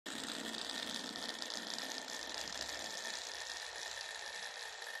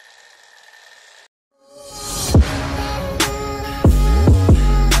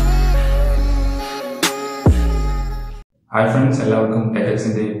Hi friends, welcome to Tekh's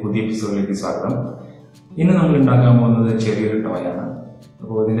episode. We will talk about a toy.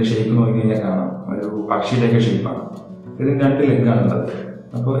 The shape is a shape. It is a leg.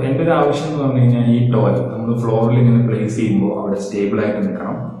 So, this toy on the floor place stable.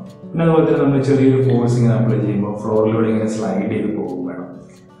 We force floor slide.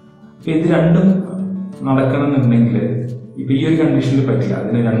 If you have a condition, you can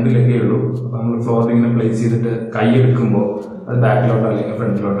floor place it back load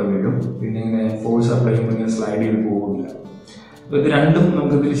front load force apply slide so the random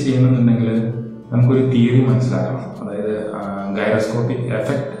theory gyroscopic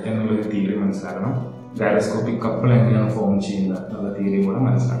effect theory gyroscopic couple form theory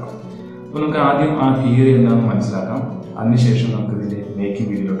theory making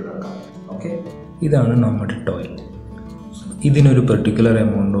video. Okay, this is a toy. This is a particular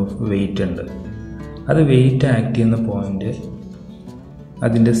amount of weight. That weight acts on the point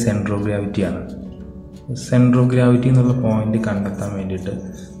that is the center of gravity. The center of gravity is the point we can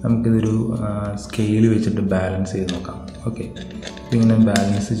scale to balance it. Okay. We can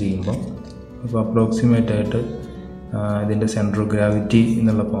balance it. Approximate the center of gravity in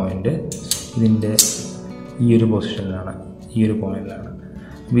the point in the position.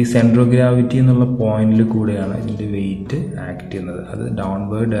 The center of gravity is the point the weight acting in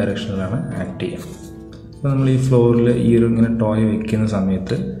downward direction acting. So, we floor toy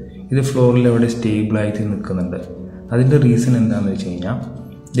this floor is stable. That is the reason the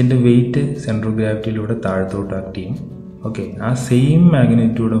weight center of gravity acting. Okay, the same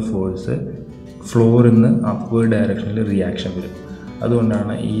magnitude of force floor in the upward direction reaction. That is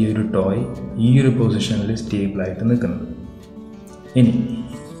this toy this position stable.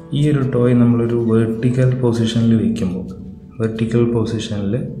 This toy is vertical position. Vertical position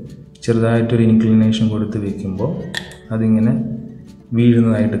is inclination. That's the reason we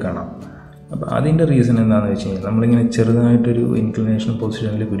inclination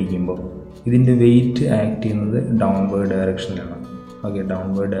position. This weight acts in the downward direction. Okay,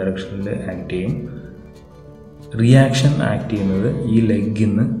 downward direction acting. Reaction acts in the leg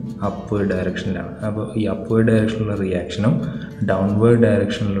in the upward direction. This upward direction reaction downward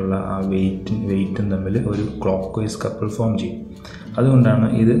direction weight in the clockwise couple form. That's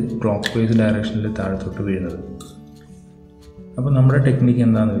why this clockwise direction. So, our technique is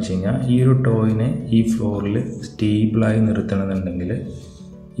this toy this floor stable an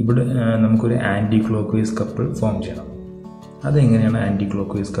anti-clockwise couple form. That's an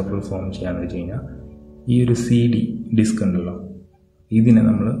anti-clockwise couple form. This CD disc this is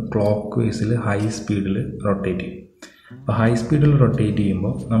clockwise high speed rotate. High speed rotate we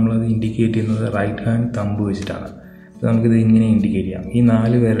indicate the right hand thumb. So, we indicate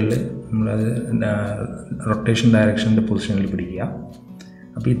this rotation direction position.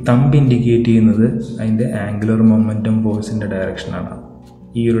 This thumb indicates the angular momentum force in the direction.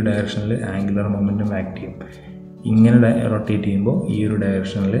 This direction angular momentum active. Rotate this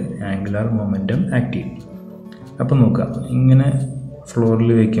direction angular momentum active. Now, floor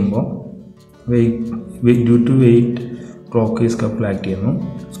due to weight clockwise couple active.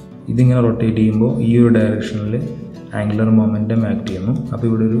 This rotate this direction angular momentum active. Now,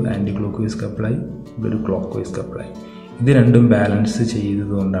 anti-clockwise couple clockwise couple. This is balance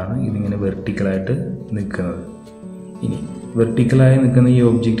vertical. Vertical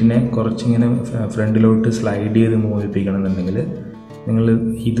object front load slide move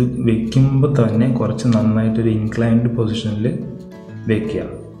inclined position.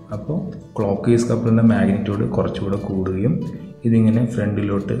 Clockwise couple magnitude this front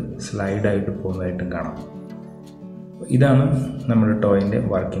load slide. This is our toy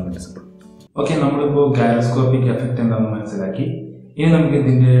working principle. Okay, we will gyroscopic effect and the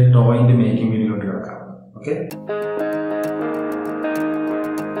toy making video. Okay.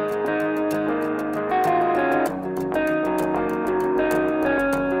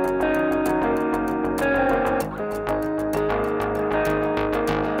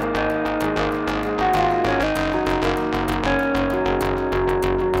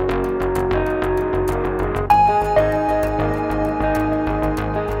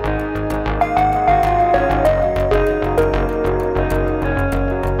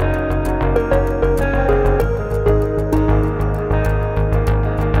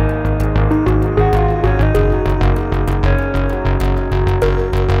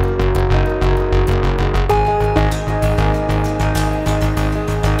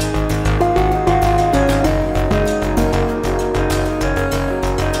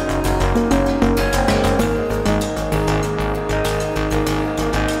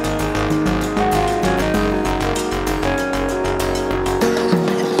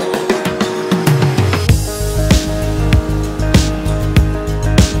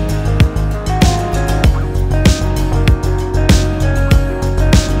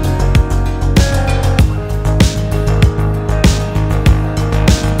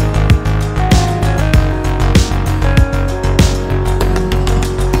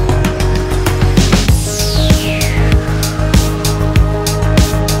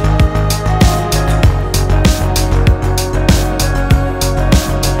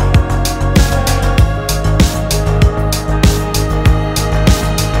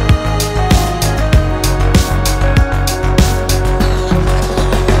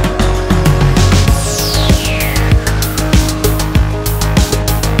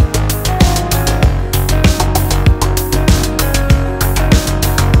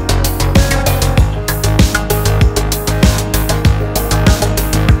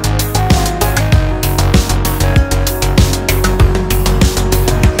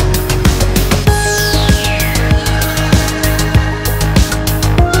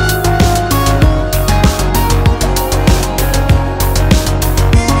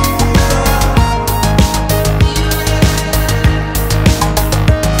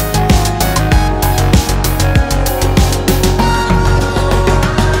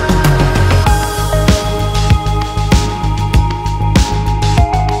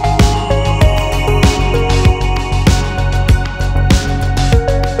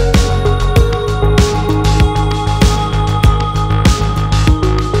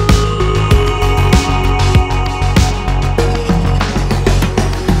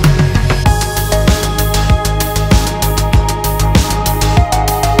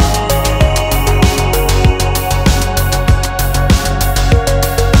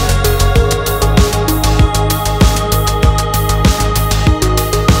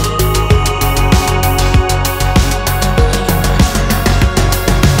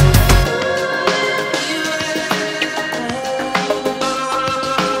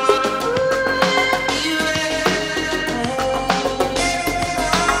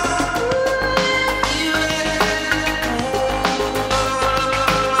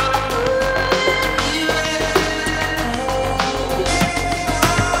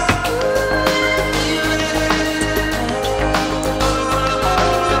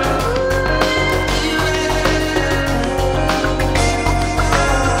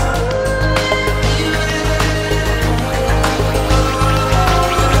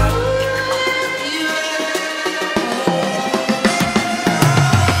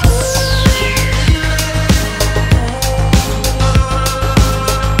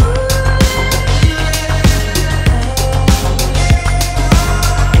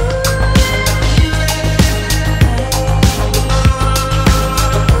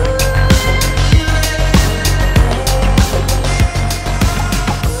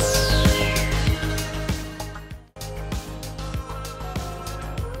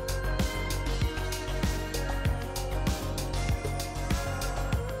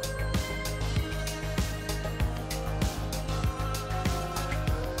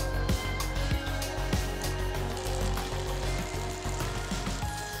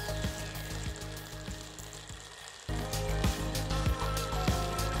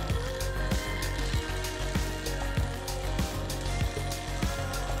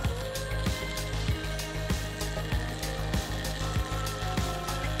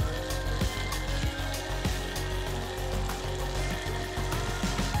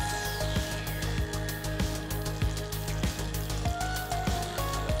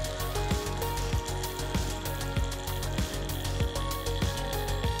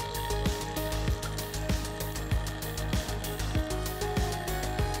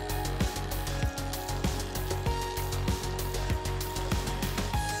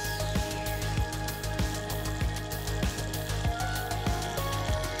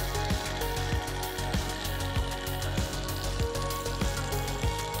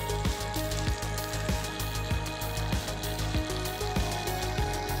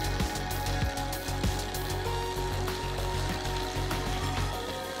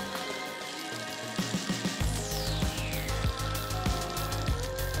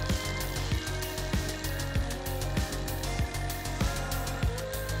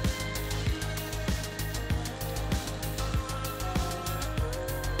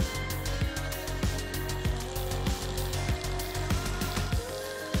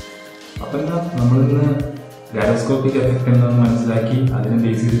 അപ്പം എന്താ നമ്മളിന്ന് gyroscopic effect എന്താണെന്ന് മനസ്സിലാക്കി അതിനെ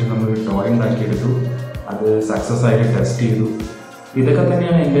base ചെയ്തിട്ട് നമ്മൾ toy ഉണ്ടാക്കിയെടുത്തു. അത് success ആയിട്ട് ടെസ്റ്റ് ചെയ്തു. ഇതൊക്കെ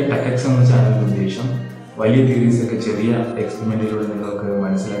തന്നെയാണ് എൻ്റെ ടെക്സ് എന്ന ചാനലിൻ്റെ ഉദ്ദേശം. വലിയ തിയറീസൊക്കെ ചെറിയ എക്സ്പെരിമെൻറ്റിലൂടെ നിങ്ങൾക്ക്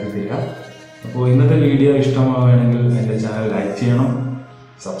മനസ്സിലാക്കി തരിക. അപ്പോൾ ഇന്നത്തെ വീഡിയോ ഇഷ്ടമാവുകയാണെങ്കിൽ എൻ്റെ ചാനൽ ലൈക്ക് ചെയ്യണം,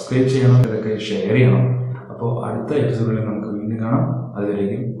 സബ്സ്ക്രൈബ് ചെയ്യണം, ഇതൊക്കെ ഷെയർ ചെയ്യണം. അപ്പോൾ അടുത്ത എപ്പിസോഡിൽ നമുക്ക് വീണ്ടും കാണാം.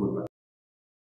 അതുവരേക്കും